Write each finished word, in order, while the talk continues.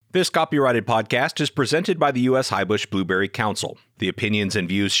This copyrighted podcast is presented by the U.S. Highbush Blueberry Council. The opinions and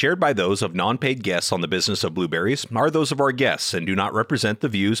views shared by those of non-paid guests on the business of blueberries are those of our guests and do not represent the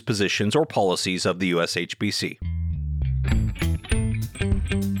views, positions, or policies of the USHBC.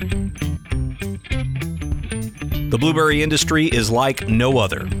 The blueberry industry is like no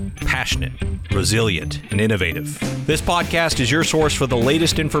other. Passionate, resilient, and innovative. This podcast is your source for the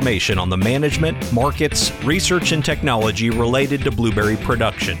latest information on the management, markets, research, and technology related to blueberry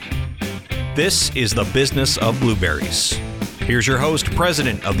production. This is the business of blueberries. Here's your host,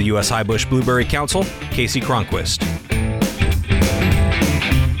 President of the U.S. Highbush Blueberry Council, Casey Cronquist.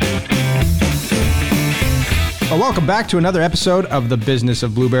 Well, welcome back to another episode of The Business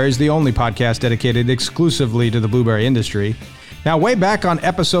of Blueberries, the only podcast dedicated exclusively to the blueberry industry. Now, way back on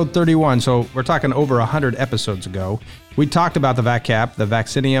episode 31, so we're talking over 100 episodes ago, we talked about the VACCAP, the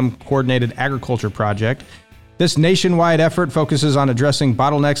Vaccinium Coordinated Agriculture Project. This nationwide effort focuses on addressing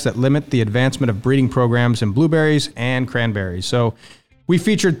bottlenecks that limit the advancement of breeding programs in blueberries and cranberries. So we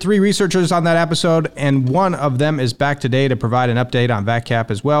featured 3 researchers on that episode, and one of them is back today to provide an update on VACCAP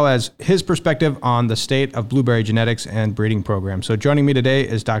as well as his perspective on the state of blueberry genetics and breeding programs. So joining me today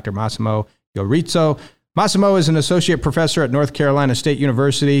is Dr. Massimo Iorizzo. Massimo is an associate professor at North Carolina State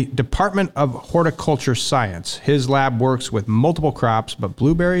University, Department of Horticulture Science. His lab works with multiple crops, but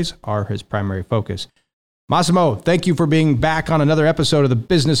blueberries are his primary focus. Massimo, thank you for being back on another episode of The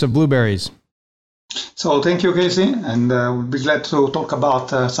Business of Blueberries. So thank you, Casey, and we'll be glad to talk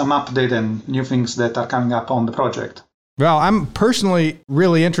about some update and new things that are coming up on the project. Well, I'm personally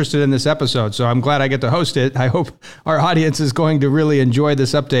really interested in this episode, so I'm glad I get to host it. I hope our audience is going to really enjoy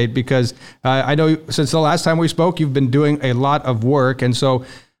this update because I know since the last time we spoke, you've been doing a lot of work. And so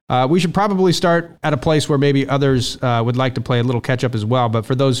we should probably start at a place where maybe others would like to play a little catch up as well. But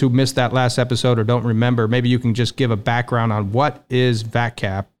for those who missed that last episode or don't remember, maybe you can just give a background on what is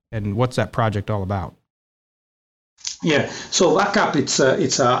VACCAP and what's that project all about. Yeah, so VACCAP,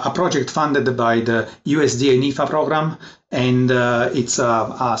 it's a project funded by the USDA NIFA program, and it's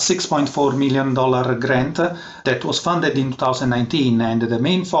a $6.4 million grant that was funded in 2019. And the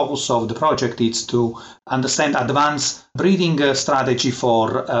main focus of the project is to understand advanced breeding strategy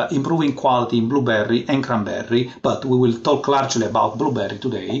for improving quality in blueberry and cranberry, but we will talk largely about blueberry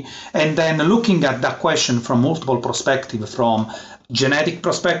today. And then looking at that question from multiple perspectives, from genetic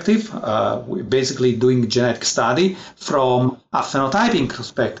perspective, we're basically doing genetic study, from a phenotyping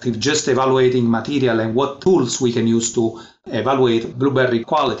perspective, just evaluating material and what tools we can use to evaluate blueberry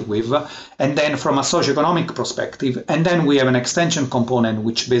quality with, and then from a socioeconomic perspective, and then we have an extension component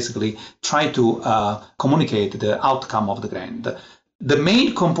which basically try to communicate the outcome of the grant. The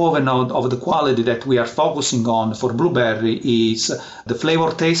main component of the quality that we are focusing on for blueberry is the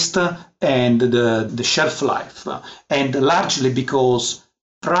flavor taste and the shelf life. And largely because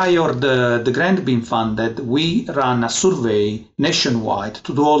prior the grant being funded, we ran a survey nationwide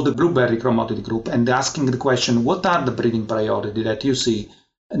to do all the blueberry commodity group and asking the question, what are the breeding priority that you see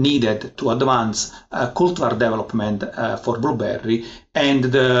needed to advance cultivar development for blueberry?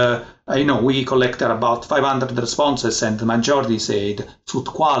 And we collected about 500 responses, and the majority said fruit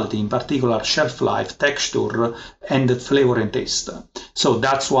quality, in particular shelf life, texture, and flavor and taste. So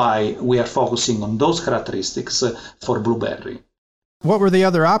that's why we are focusing on those characteristics for blueberry. What were the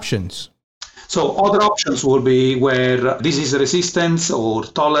other options? So other options will be where disease resistance or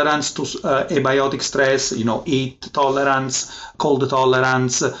tolerance to abiotic stress, heat tolerance, cold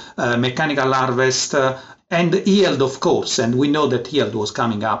tolerance, mechanical harvest, and yield, of course. And we know that yield was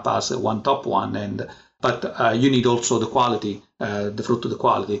coming up as one top one, but you need also the quality, the fruit of the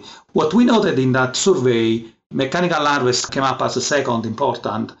quality. What we noted in that survey, mechanical harvest came up as a second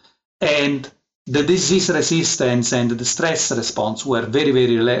important, and the disease resistance and the stress response were very,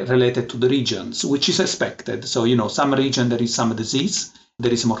 very related to the regions, which is expected. So, some region there is some disease,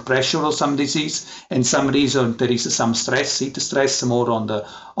 there is more pressure on some disease, and some region there is some stress, heat stress more on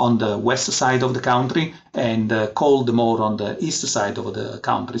the west side of the country, and cold more on the east side of the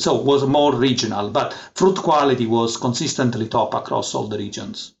country. So it was more regional, but fruit quality was consistently top across all the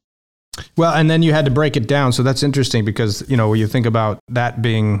regions. Well, and then you had to break it down. So that's interesting because, when you think about that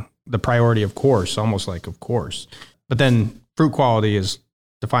being the priority, of course, almost like of course, but then fruit quality is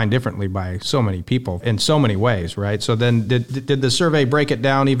defined differently by so many people in so many ways, right? So then did the survey break it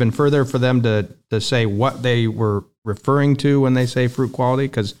down even further for them to say what they were referring to when they say fruit quality?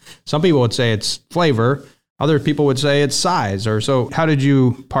 Because some people would say it's flavor, other people would say it's size, or so. How did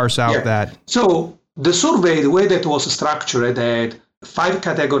you parse out that? So the survey, the way that was structured, had 5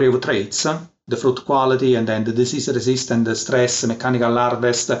 categories of traits: the fruit quality, and then the disease resistance, the stress, mechanical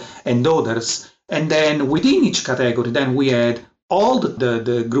harvest, and others. And then within each category, then we had all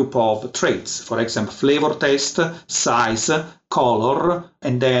the group of traits, for example, flavor, taste, size, color,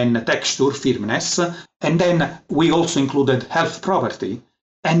 and then texture, firmness. And then we also included health property.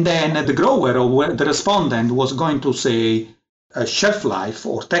 And then the grower or the respondent was going to say shelf life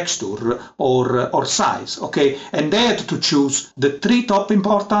or texture or size, okay? And they had to choose the 3 top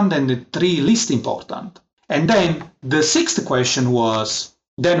important and the 3 least important. And then the 6th question was,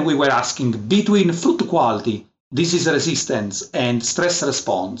 then we were asking between fruit quality, disease resistance, and stress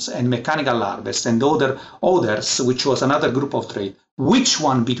response, and mechanical harvest, and others, which was another group of traits, which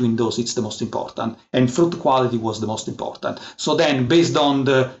one between those is the most important? And fruit quality was the most important. So then, based on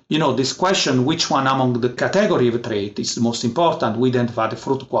this question, which one among the category of trait is the most important, we identified the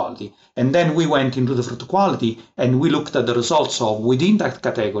fruit quality. And then we went into the fruit quality and we looked at the results of within that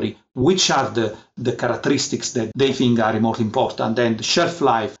category, which are the characteristics that they think are more important. And shelf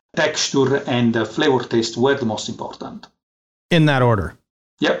life, texture, and flavor taste were the most important. In that order?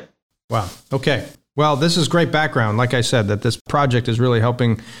 Yep. Wow. Okay. Well, this is great background. Like I said, that this project is really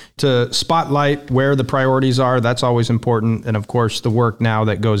helping to spotlight where the priorities are. That's always important. And of course, the work now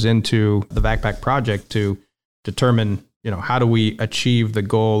that goes into the backpack project to determine, how do we achieve the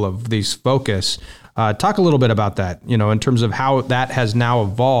goal of these focus? Talk a little bit about that, in terms of how that has now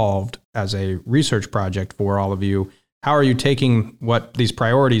evolved as a research project for all of you. How are you taking what these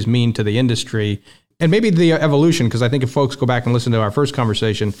priorities mean to the industry? And maybe the evolution, because I think if folks go back and listen to our first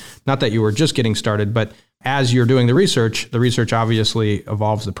conversation, not that you were just getting started, but as you're doing the research obviously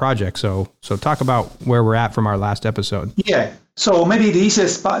evolves the project. So talk about where we're at from our last episode. Yeah. So maybe the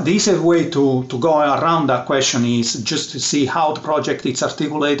easiest way to go around that question is just to see how the project is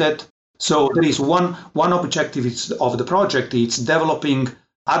articulated. So there is one objective of the project. It's developing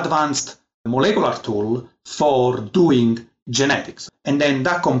advanced molecular tool for doing genetics. And then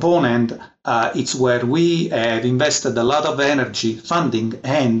that component, it's where we have invested a lot of energy, funding,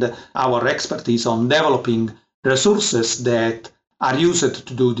 and our expertise on developing resources that are used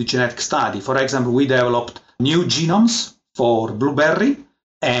to do the genetic study. For example, we developed new genomes for blueberry,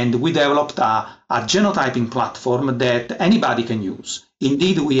 and we developed a genotyping platform that anybody can use.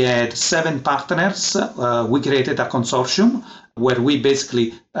 Indeed, we had 7 partners. We created a consortium where we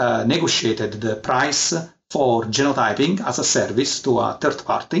basically negotiated the price for genotyping as a service to a third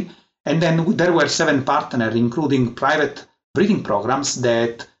party. And then there were 7 partners, including private breeding programs,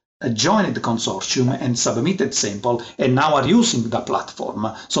 that joined the consortium and submitted sample and now are using the platform.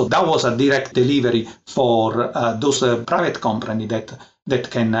 So that was a direct delivery for those private companies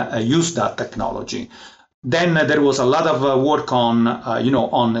that can use that technology. Then there was a lot of work on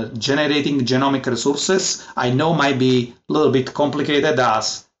generating genomic resources. I know might be a little bit complicated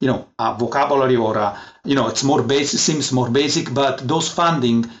as a vocabulary or it's more basic, seems more basic, but those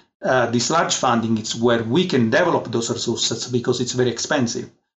funding, this large funding, it's where we can develop those resources because it's very expensive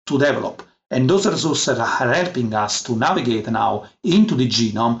to develop. And those resources are helping us to navigate now into the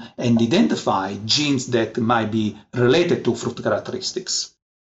genome and identify genes that might be related to fruit characteristics.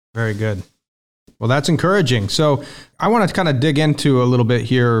 Very good. Well, that's encouraging. So I want to kind of dig into a little bit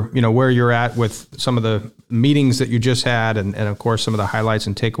here, where you're at with some of the meetings that you just had and of course, some of the highlights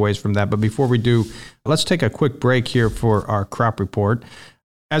and takeaways from that. But before we do, let's take a quick break here for our crop report.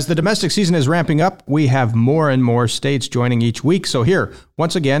 As the domestic season is ramping up, we have more and more states joining each week. So here,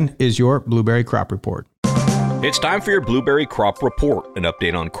 once again, is your blueberry crop report. It's time for your blueberry crop report, an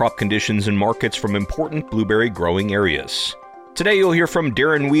update on crop conditions and markets from important blueberry growing areas. Today, you'll hear from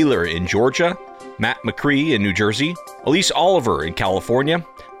Darren Wheeler in Georgia, Matt McCree in New Jersey, Elise Oliver in California,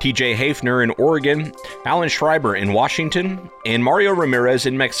 TJ Hafner in Oregon, Alan Schreiber in Washington, and Mario Ramirez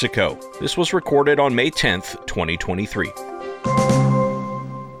in Mexico. This was recorded on May 10th, 2023.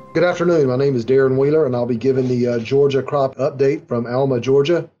 Good afternoon. My name is Darren Wheeler, and I'll be giving the Georgia crop update from Alma,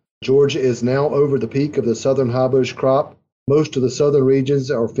 Georgia. Georgia is now over the peak of the southern high bush crop. Most of the southern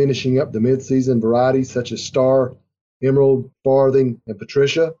regions are finishing up the mid-season varieties such as Star, Emerald, Farthing, and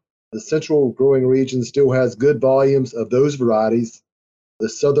Patricia. The central growing region still has good volumes of those varieties. The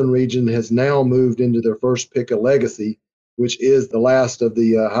southern region has now moved into their first pick of Legacy, which is the last of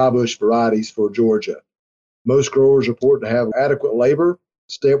the high bush varieties for Georgia. Most growers report to have adequate labor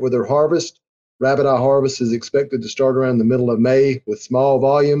to stay up with their harvest. Rabbit eye harvest is expected to start around the middle of May with small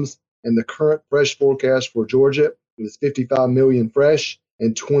volumes, and the current fresh forecast for Georgia is 55 million fresh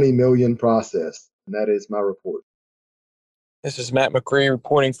and 20 million processed. And that is my report. This is Matt McCree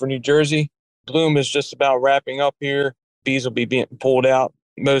reporting for New Jersey. Bloom is just about wrapping up here. Bees will be being pulled out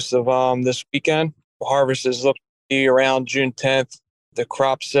most of this weekend. Harvest is looking to be around June 10th. The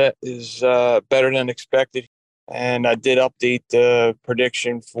crop set is better than expected. And I did update the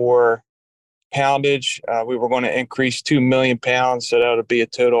prediction for poundage. We were going to increase 2 million pounds, so that would be a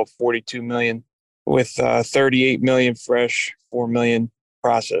total of 42 million with 38 million fresh, 4 million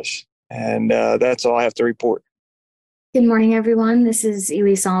processed. And that's all I have to report. Good morning, everyone. This is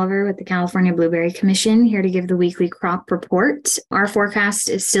Iorizzo Oliver with the California Blueberry Commission, here to give the weekly crop report. Our forecast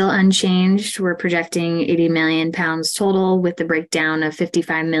is still unchanged. We're projecting 80 million pounds total, with the breakdown of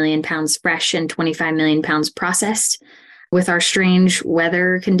 55 million pounds fresh and 25 million pounds processed. With our strange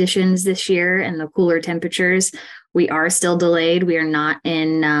weather conditions this year and the cooler temperatures, we are still delayed. We are not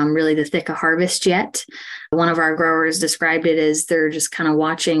in really the thick of harvest yet. One of our growers described it as they're just kind of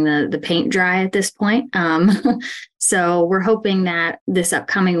watching the paint dry at this point. So we're hoping that this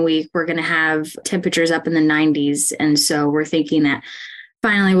upcoming week, we're going to have temperatures up in the 90s. And so we're thinking that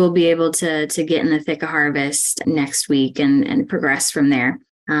finally we'll be able to get in the thick of harvest next week and progress from there.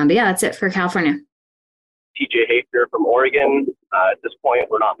 But yeah, that's it for California. TJ Hafer from Oregon. At this point,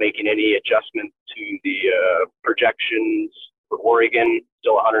 we're not making any adjustments to the projections for Oregon.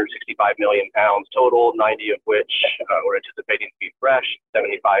 Still 165 million pounds total, 90 of which we're anticipating to be fresh,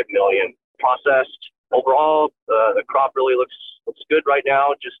 75 million processed. Overall, the crop really looks good right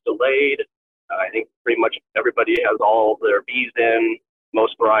now, just delayed. I think pretty much everybody has all their bees in.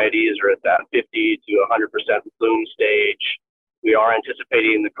 Most varieties are at that 50 to 100% bloom stage. We are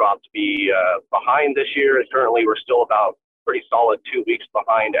anticipating the crop to be behind this year. And currently, we're still about pretty solid 2 weeks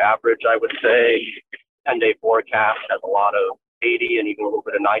behind average, I would say. 10-day forecast has a lot of 80 and even a little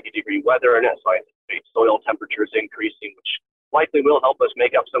bit of 90-degree weather in it. So I anticipate soil temperatures increasing, which likely will help us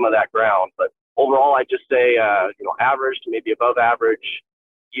make up some of that ground. But overall, I'd just say, average to maybe above average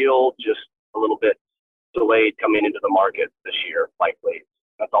yield, just a little bit delayed coming into the market this year, likely.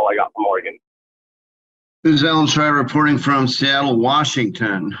 That's all I got from Oregon. This is Alan Schreier reporting from Seattle,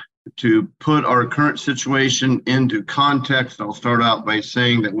 Washington. To put our current situation into context, I'll start out by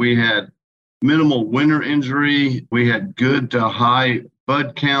saying that we had minimal winter injury. We had good to high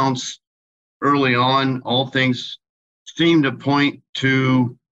bud counts early on. All things seemed to point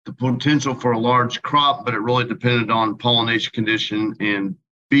to the potential for a large crop, but it really depended on pollination condition and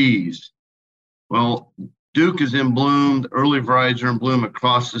bees. Well, Duke is in bloom. The early varieties are in bloom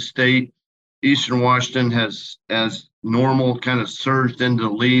across the state. Eastern Washington has, as normal, kind of surged into the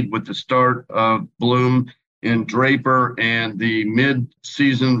lead with the start of bloom in Draper and the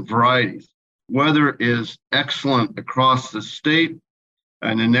mid-season varieties. Weather is excellent across the state,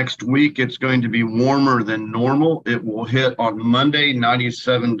 and the next week it's going to be warmer than normal. It will hit on Monday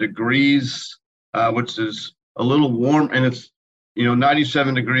 97 degrees, which is a little warm, and it's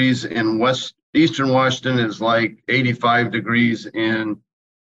 97 degrees in eastern Washington is like 85 degrees in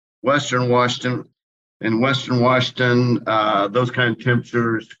Western Washington. In Western Washington, those kind of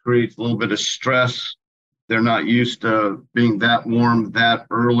temperatures create a little bit of stress. They're not used to being that warm that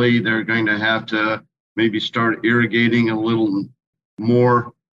early. They're going to have to maybe start irrigating a little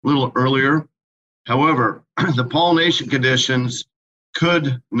earlier. However, the pollination conditions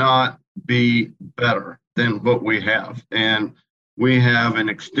could not be better than what we have. And we have an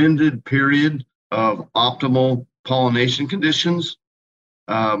extended period of optimal pollination conditions.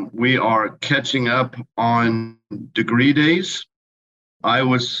 We are catching up on degree days. I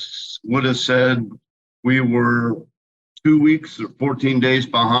would have said we were 2 weeks or 14 days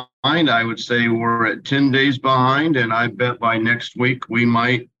behind. I would say we're at 10 days behind, and I bet by next week we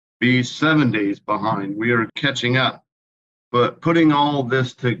might be 7 days behind. We are catching up. But putting all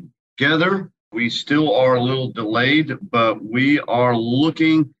this together, we still are a little delayed, but we are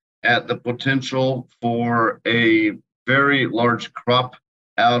looking at the potential for a very large crop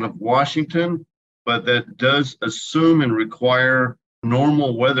out of Washington, but that does assume and require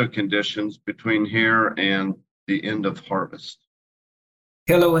normal weather conditions between here and the end of harvest.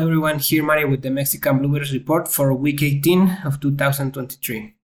 Hello everyone, here Mario with the Mexican Blueberries Report for week 18 of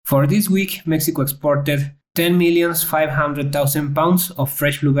 2023. For this week, Mexico exported 10,500,000 pounds of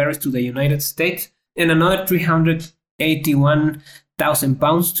fresh blueberries to the United States and another 381,000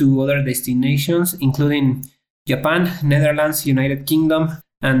 pounds to other destinations, including Japan, Netherlands, United Kingdom,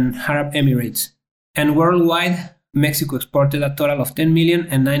 and Arab Emirates. And worldwide, Mexico exported a total of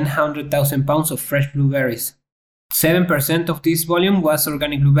 10,900,000 pounds of fresh blueberries. 7% of this volume was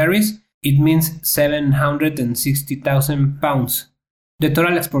organic blueberries. It means 760,000 pounds. The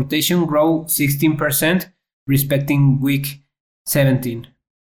total exportation grew 16%, respecting week 17.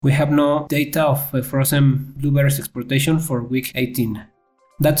 We have no data of frozen blueberries exportation for week 18.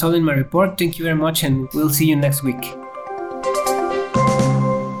 That's all in my report. Thank you very much, and we'll see you next week.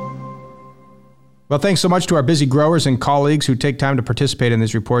 Well, thanks so much to our busy growers and colleagues who take time to participate in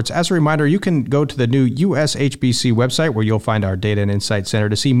these reports. As a reminder, you can go to the new USHBC website where you'll find our Data and Insight Center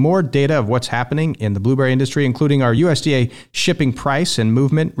to see more data of what's happening in the blueberry industry, including our USDA shipping price and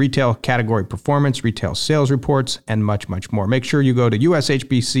movement, retail category performance, retail sales reports, and much, much more. Make sure you go to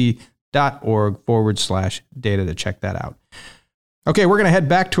ushbc.org/data to check that out. Okay, we're going to head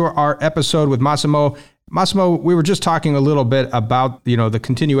back to our episode with Massimo. Massimo, we were just talking a little bit about, the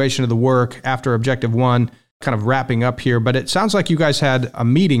continuation of the work after Objective 1, kind of wrapping up here, but it sounds like you guys had a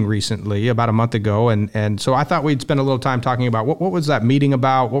meeting recently about a month ago, and so I thought we'd spend a little time talking about what was that meeting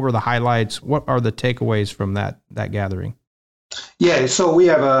about, what were the highlights, what are the takeaways from that gathering? Yeah, so we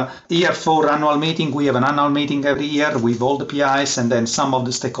have a year 4 annual meeting. We have an annual meeting every year with all the PIs and then some of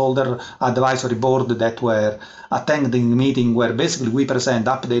the stakeholder advisory board that were attending the meeting, where basically we present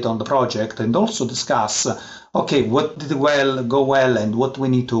update on the project and also discuss, okay, what did go well and what we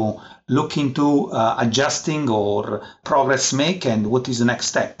need to look into adjusting or progress make and what is the next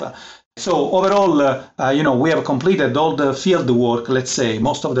step. So overall, we have completed all the field work, let's say,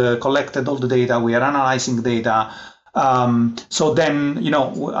 most of the collected all the data, we are analyzing data. So then,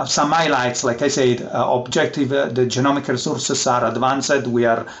 some highlights, like I said, objective, the genomic resources are advanced. We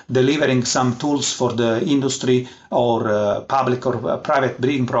are delivering some tools for the industry or public or private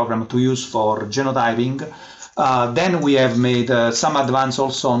breeding program to use for genotyping. Then we have made some advance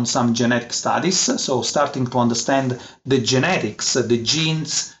also on some genetic studies. So starting to understand the genetics, the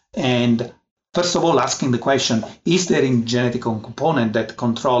genes, and first of all, asking the question, is there a genetic component that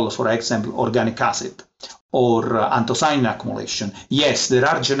control, for example, organic acid? Or anthocyanin accumulation? Yes, there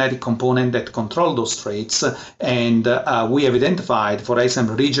are genetic components that control those traits, and we have identified, for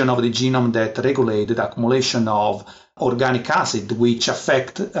example, region of the genome that regulate the accumulation of organic acid, which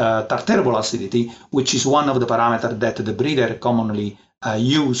affect tartarable acidity, which is one of the parameters that the breeder commonly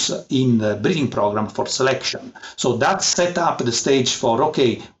use in the breeding program for selection. So that set up the stage for,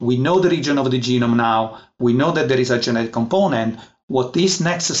 okay, we know the region of the genome now, we know that there is a genetic component. What is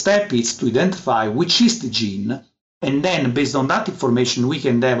next step is to identify which is the gene, and then based on that information, we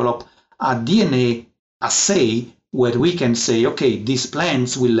can develop a DNA assay where we can say, okay, these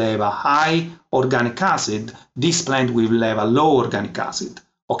plants will have a high organic acid, this plant will have a low organic acid.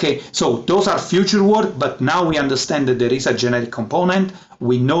 Okay, so those are future work, but now we understand that there is a genetic component,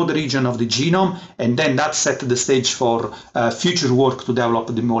 we know the region of the genome, and then that set the stage for future work to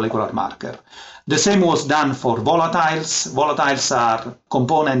develop the molecular marker. The same was done for volatiles. Volatiles are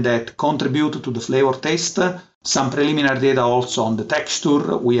components that contribute to the flavor taste. Some preliminary data also on the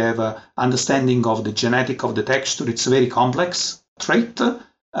texture. We have understanding of the genetic of the texture. It's a very complex trait.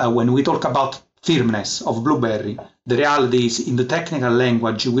 When we talk about firmness of blueberry, the reality is in the technical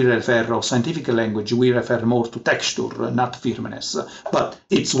language we refer, or scientific language, we refer more to texture, not firmness. But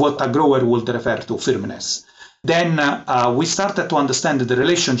it's what a grower would refer to, firmness. Then we started to understand the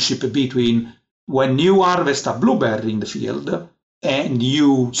relationship between when you harvest a blueberry in the field and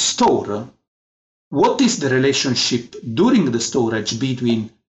you store, what is the relationship during the storage between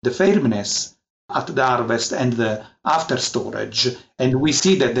the firmness at the harvest and the after storage? And we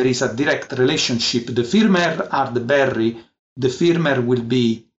see that there is a direct relationship. The firmer are the berry, the firmer will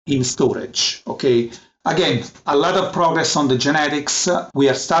be in storage. Okay. Again, a lot of progress on the genetics. We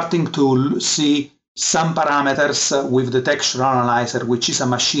are starting to see some parameters with the texture analyzer, which is a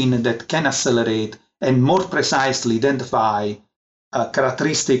machine that can accelerate and more precisely identify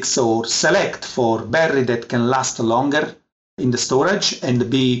characteristics or select for berry that can last longer in the storage and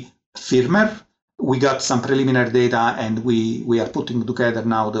be firmer. We got some preliminary data and we are putting together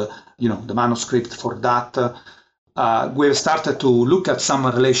now the manuscript for that. We have started to look at some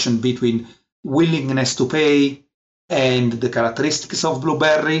relation between willingness to pay and the characteristics of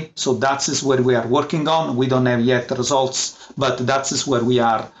blueberry. So that is where we are working on. We don't have yet results, but that is where we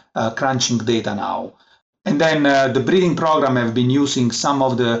are crunching data now. And then the breeding program have been using some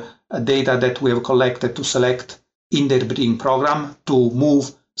of the data that we have collected to select in their breeding program to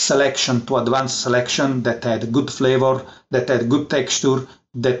move selection to advanced selection that had good flavor, that had good texture,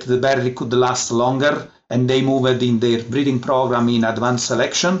 that the berry could last longer. And they moved in their breeding program in advanced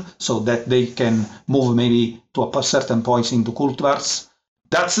selection so that they can move maybe to a certain point into cultivars.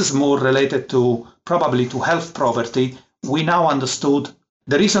 That is more related to probably to health property. We now understood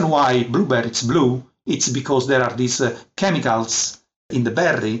the reason why blueberry is blue. It's because there are these chemicals in the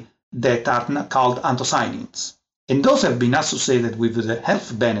berry that are called anthocyanins. And those have been associated with the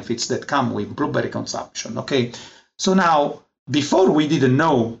health benefits that come with blueberry consumption. Okay, so now before we didn't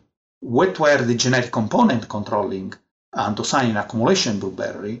know what were the genetic component controlling anthocyanin accumulation in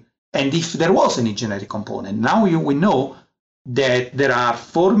blueberry, and if there was any genetic component. Now we know that there are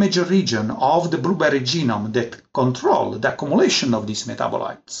 4 major regions of the blueberry genome that control the accumulation of these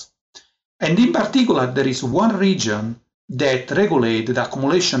metabolites. And in particular, there is one region that regulates the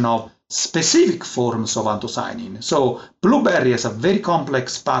accumulation of specific forms of anthocyanin. So blueberry has a very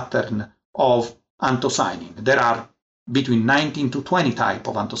complex pattern of anthocyanin. There are between 19 to 20 types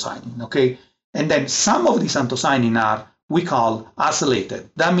of anthocyanin, okay? And then some of these anthocyanin are, we call acylated.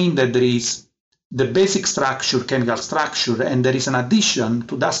 That means that there is the basic structure, chemical structure, and there is an addition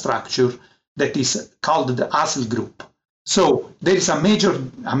to that structure that is called the acyl group. So there is a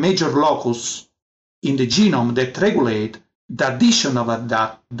major locus in the genome that regulate the addition of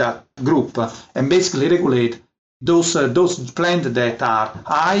that group and basically regulate those plants that are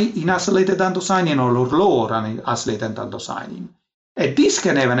high in acylated anthocyanin or lower in acylated anthocyanin. And this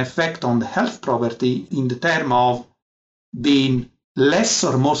can have an effect on the health property in the term of being less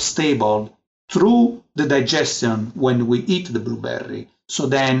or more stable through the digestion when we eat the blueberry. So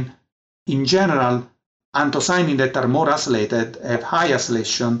then, in general, anthocyanin that are more acylated have high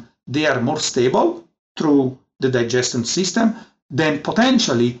acylation. They are more stable through the digestion system. Then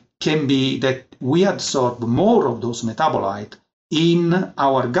potentially can be that we absorb more of those metabolites in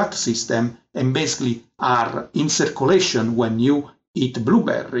our gut system and basically are in circulation when you eat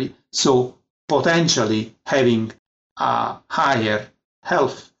blueberry. So potentially having a higher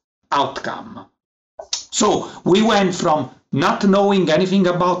health outcome. So we went from not knowing anything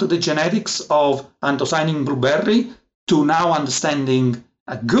about the genetics of anthocyanin blueberry to now understanding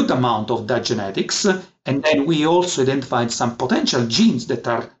a good amount of that genetics. And then we also identified some potential genes that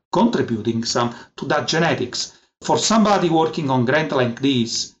are contributing some to that genetics. For somebody working on grant like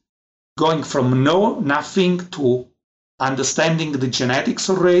this, going from nothing to understanding the genetics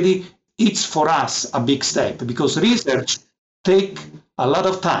already, it's for us a big step because research takes a lot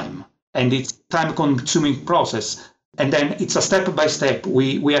of time and it's time-consuming process. And then it's a step by step.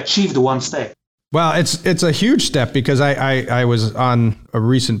 We achieved one step. Well, it's a huge step because I was on a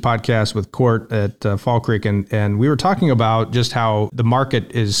recent podcast with Court at Fall Creek and we were talking about just how the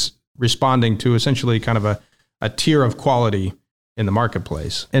market is responding to essentially kind of a tier of quality in the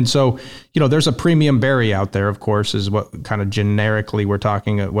marketplace. And so, there's a premium berry out there, of course, is what kind of generically we're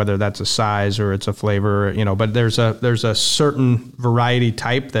talking, whether that's a size or it's a flavor, but there's a certain variety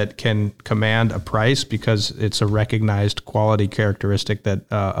type that can command a price because it's a recognized quality characteristic that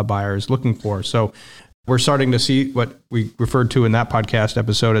a buyer is looking for. So we're starting to see what we referred to in that podcast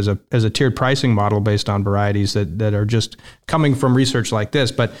episode as a tiered pricing model based on varieties that are just coming from research like this.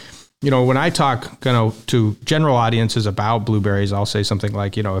 But when I talk to general audiences about blueberries, I'll say something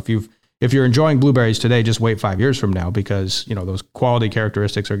like, if you're enjoying blueberries today, just wait 5 years from now because, those quality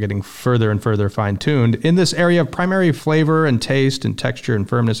characteristics are getting further and further fine-tuned in this area of primary flavor and taste and texture and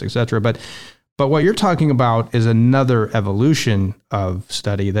firmness, et cetera. But what you're talking about is another evolution of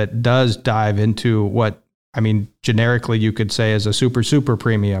study that does dive into what, generically you could say is a super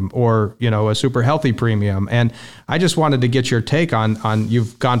premium or, a super healthy premium. And I just wanted to get your take on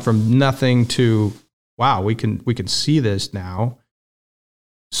you've gone from nothing to, wow, we can see this now.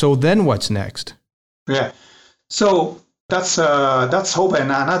 So then what's next? Yeah. So that's hope.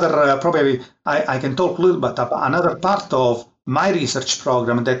 And another, probably I can talk a little bit about another part of my research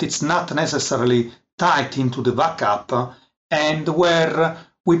program that it's not necessarily tied into the backup and where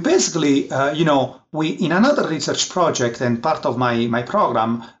we basically, we in another research project and part of my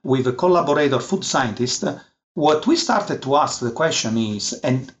program with a collaborator food scientist, what we started to ask the question is,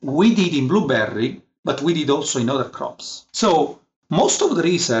 and we did in blueberry, but we did also in other crops. So most of the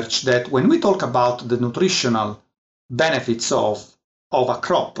research that when we talk about the nutritional benefits of a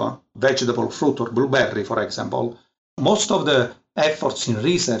crop, vegetable, fruit, or blueberry, for example, most of the efforts in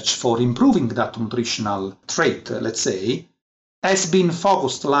research for improving that nutritional trait, let's say, has been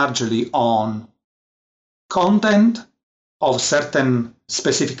focused largely on content of certain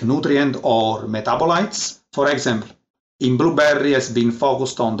specific nutrient or metabolites. For example, in blueberry has been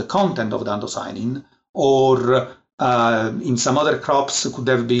focused on the content of the anthocyanin, or in some other crops could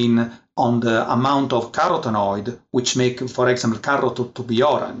have been on the amount of carotenoid, which make, for example, carrot to be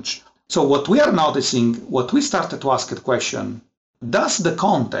orange. So what we are noticing, what we started to ask the question, does the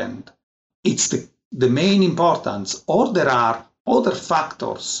content, it's the main importance, or there are other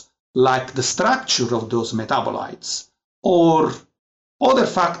factors like the structure of those metabolites or other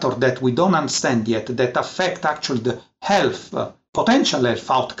factors that we don't understand yet that affect actually the health, potential health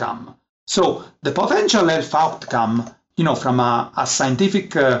outcome. So the potential health outcome, from a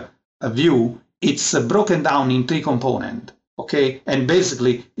scientific view, it's broken down in 3 components, okay? And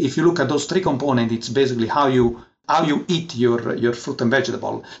basically, if you look at those 3 components, it's basically how you eat your fruit and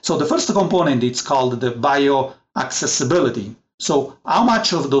vegetable. So the first component, it's called the accessibility. So how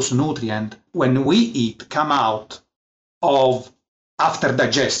much of those nutrients when we eat come out of after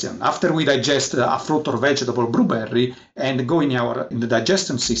digestion, after we digest a fruit or vegetable, blueberry, and go in the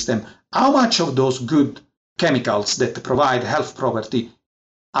digestion system, how much of those good chemicals that provide health property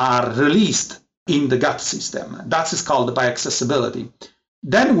are released in the gut system. That is called bioaccessibility.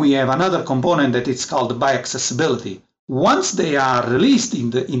 Then we have another component that is called bioaccessibility. Once they are released in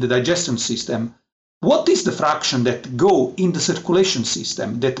the digestion system, what is the fraction that go in the circulation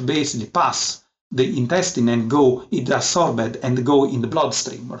system that basically pass the intestine and go in the absorbed and go in the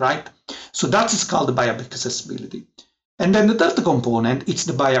bloodstream, right? So that is called bioaccessibility. And then the third component is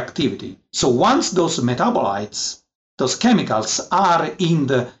the bioactivity. So once those metabolites, those chemicals are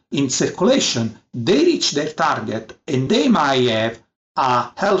in circulation, they reach their target and they might have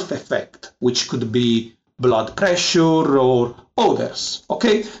a health effect, which could be blood pressure or others.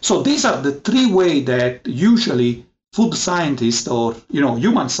 Okay, so these are the three ways that usually food scientists or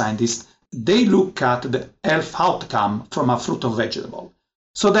human scientists, they look at the health outcome from a fruit or vegetable.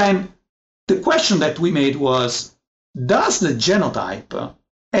 So then the question that we made was, does the genotype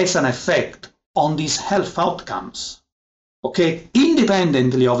has an effect on these health outcomes? Okay,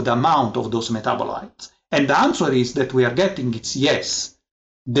 independently of the amount of those metabolites. And the answer is that we are getting it's yes.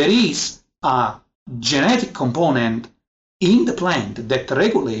 There is a genetic component in the plant that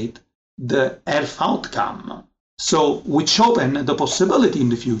regulate the health outcome. So which open the possibility in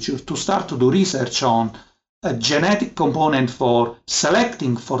the future to start to do research on a genetic component for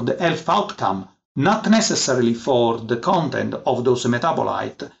selecting for the health outcome, not necessarily for the content of those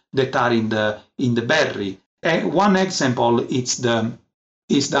metabolites that are in the berry. One example is the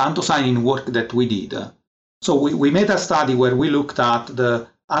anthocyanin work that we did. So we made a study where we looked at the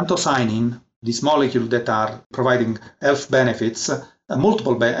anthocyanin, this molecule that are providing health benefits,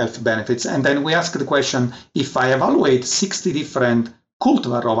 multiple health benefits, and then we asked the question, if I evaluate 60 different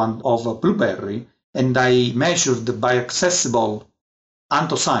cultivar of blueberry and I measure the bioaccessible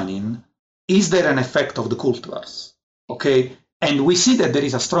anthocyanin, is there an effect of the cultivars? Okay, and we see that there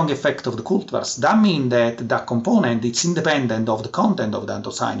is a strong effect of the cultivars. That means that that component is independent of the content of the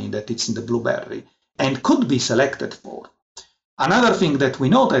anthocyanin that it's in the blueberry and could be selected for. Another thing that we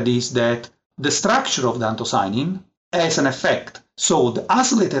noted is that the structure of the anthocyanin has an effect. So the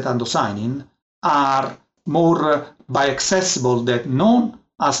acylated anthocyanin are more bioaccessible than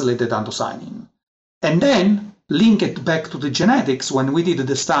non-acylated anthocyanin. And then link it back to the genetics. When we did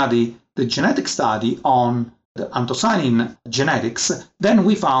the genetic study on the anthocyanin genetics, then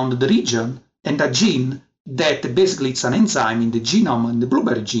we found the region and a gene that basically it's an enzyme in the genome, in the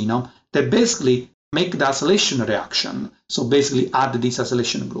blueberry genome, that basically make the acylation reaction. So basically add this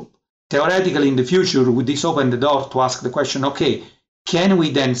acylation group. Theoretically, in the future, would this open the door to ask the question, okay, can we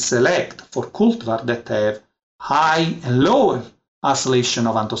then select for cultivar that have high and lower acylation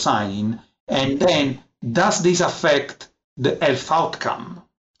of anthocyanin, and then does this affect the health outcome?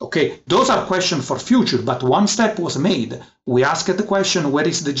 Okay, those are questions for future, but one step was made. We asked the question, where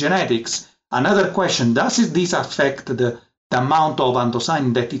is the genetics? Another question, does this affect the amount of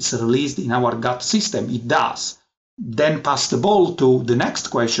anthocyanin that is released in our gut system? It does. Then pass the ball to the next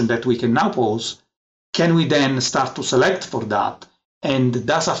question that we can now pose. Can we then start to select for that? And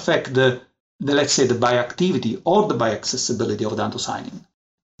does affect the let's say the bioactivity or the bioaccessibility of the anthocyanin?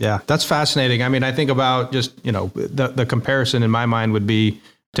 Yeah, that's fascinating. I mean, I think about just, the comparison in my mind would be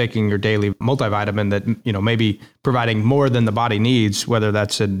taking your daily multivitamin that, maybe providing more than the body needs, whether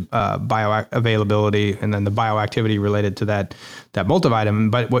that's in bioavailability and then the bioactivity related to that multivitamin.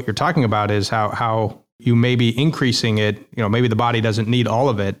 But what you're talking about is how you may be increasing it, maybe the body doesn't need all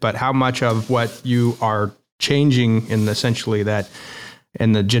of it, but how much of what you are changing in essentially that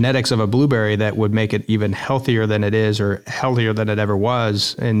in the genetics of a blueberry that would make it even healthier than it is or healthier than it ever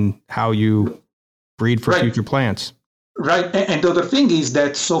was, and how you breed for future plants. Right. And the other thing is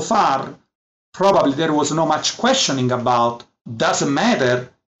that so far, probably there was no much questioning about, doesn't matter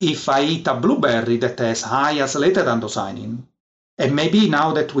if I eat a blueberry that has high acylated anthocyanin. And maybe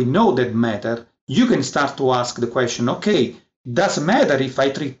now that we know that matter, you can start to ask the question, okay, doesn't matter if I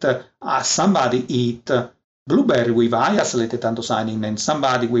treat somebody eat blueberry with high acylated anthocyanin and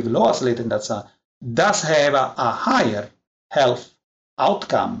somebody with low acylated anthocyanin does have a higher health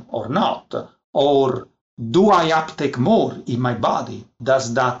outcome or not? Or do I uptake more in my body?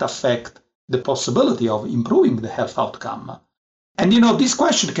 Does that affect the possibility of improving the health outcome? And this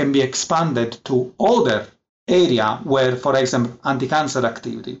question can be expanded to other area where, for example, anti-cancer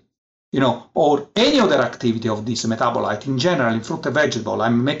activity, or any other activity of this metabolite in general in fruit and vegetable.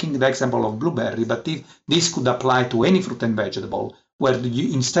 I'm making the example of blueberry, but this could apply to any fruit and vegetable where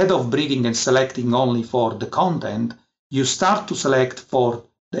you, instead of breeding and selecting only for the content, you start to select for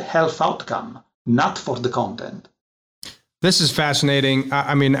the health outcome, not for the content. This is fascinating.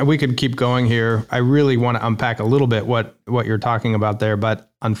 I mean, we could keep going here. I really want to unpack a little bit what you're talking about there,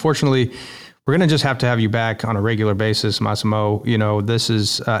 but unfortunately, we're going to just have to have you back on a regular basis, Massimo. You know, this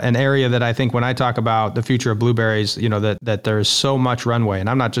is an area that I think when I talk about the future of blueberries, you know, that there's so much runway. And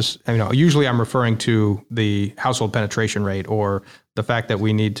I'm not just, you know, usually I'm referring to the household penetration rate or the fact that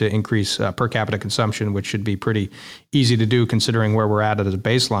we need to increase per capita consumption, which should be pretty easy to do considering where we're at as a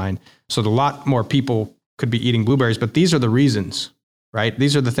baseline. So a lot more people could be eating blueberries, but these are the reasons, right?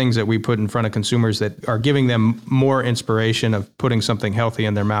 These are the things that we put in front of consumers that are giving them more inspiration of putting something healthy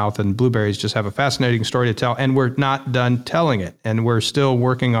in their mouth. And blueberries just have a fascinating story to tell. And we're not done telling it. And we're still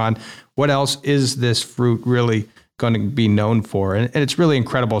working on what else is this fruit really going to be known for. And it's really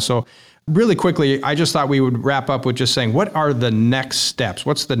incredible. So really quickly, I just thought we would wrap up with just saying, what are the next steps?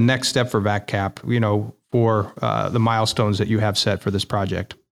 What's the next step for VacCap, you know, for the milestones that you have set for this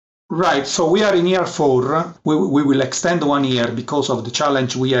project? Right. So we are in year 4. We will extend 1 year because of the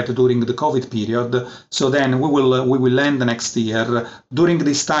challenge we had during the COVID period. So then we will end next year. During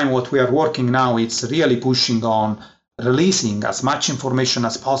this time, what we are working now, it's really pushing on releasing as much information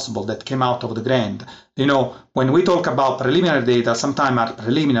as possible that came out of the grant. You know, when we talk about preliminary data, sometimes are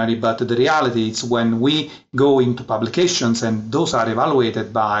preliminary, but the reality is when we go into publications and those are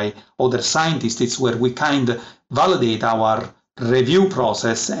evaluated by other scientists, it's where we kind of validate our review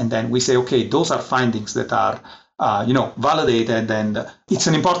process, and then we say, okay, those are findings that are validated, and it's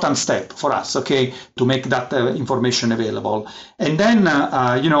an important step for us, okay, to make that information available. And then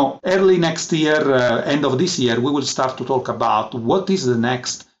early next year, end of this year, we will start to talk about what is the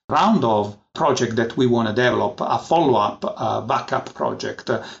next round of project that we want to develop, a follow-up VacCap project.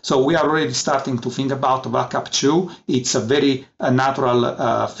 So we are already starting to think about VacCap 2. It's a very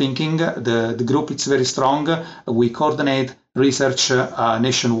natural thinking. The group is very strong. We coordinate research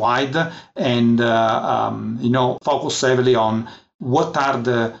nationwide and focus heavily on what are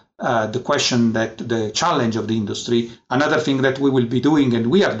the question that the challenge of the industry. Another thing that we will be doing and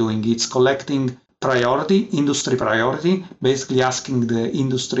we are doing is collecting industry priority, basically asking the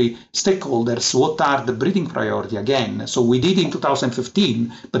industry stakeholders what are the breeding priority again. So we did in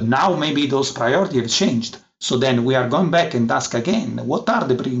 2015, but now maybe those priorities have changed. So then we are going back and ask again, what are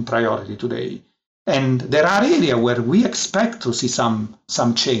the breeding priority today? And there are areas where we expect to see some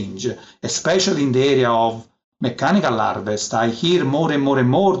change, especially in the area of mechanical harvest. I hear more and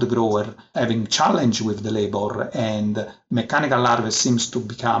more the grower having challenge with the labor, and mechanical harvest seems to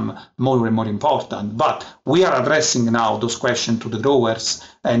become more and more important. But we are addressing now those questions to the growers,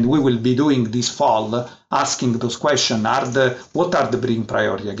 and we will be doing this fall, asking those questions, what are the breeding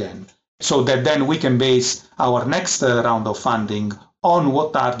priority again? So that then we can base our next round of funding on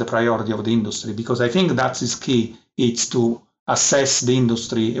what are the priority of the industry, because I think that is key. It's to assess the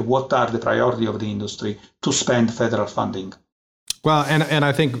industry, what are the priority of the industry to spend federal funding. Well, and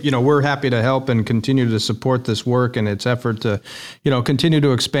I think, we're happy to help and continue to support this work and its effort to, continue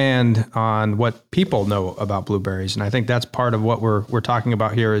to expand on what people know about blueberries. And I think that's part of what we're talking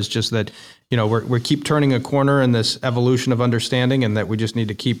about here is just that, we keep turning a corner in this evolution of understanding, and that we just need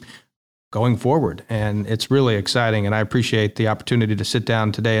to keep going forward. And it's really exciting. And I appreciate the opportunity to sit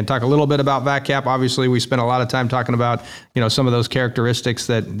down today and talk a little bit about VacCap. Obviously, we spent a lot of time talking about, some of those characteristics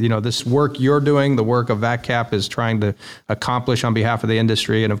that, this work you're doing, the work of VacCap is trying to accomplish on behalf of the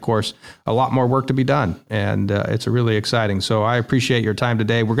industry. And of course, a lot more work to be done. And it's really exciting. So I appreciate your time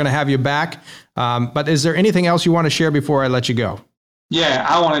today. We're going to have you back. But is there anything else you want to share before I let you go? Yeah,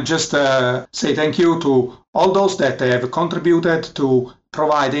 I want to just say thank you to all those that have contributed to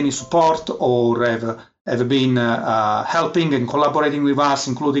provide any support or have been helping and collaborating with us,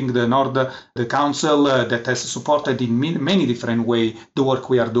 including the council that has supported in many different ways the work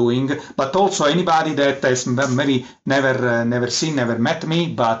we are doing, but also anybody that has maybe never met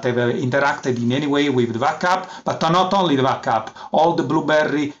me, but have interacted in any way with the VacCap, but not only the VacCap, all the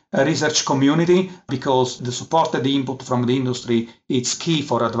blueberry research community, because the support and the input from the industry is key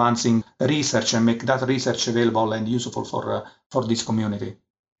for advancing research and make that research available and useful for this community.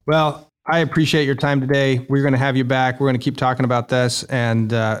 Well, I appreciate your time today. We're going to have you back. We're going to keep talking about this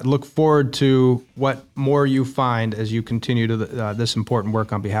and look forward to what more you find as you continue to this important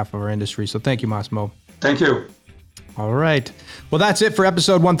work on behalf of our industry. So thank you, Massimo. Thank you. All right. Well, that's it for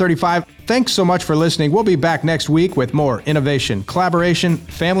episode 135. Thanks so much for listening. We'll be back next week with more innovation, collaboration,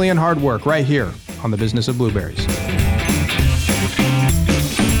 family, and hard work right here on the Business of Blueberries.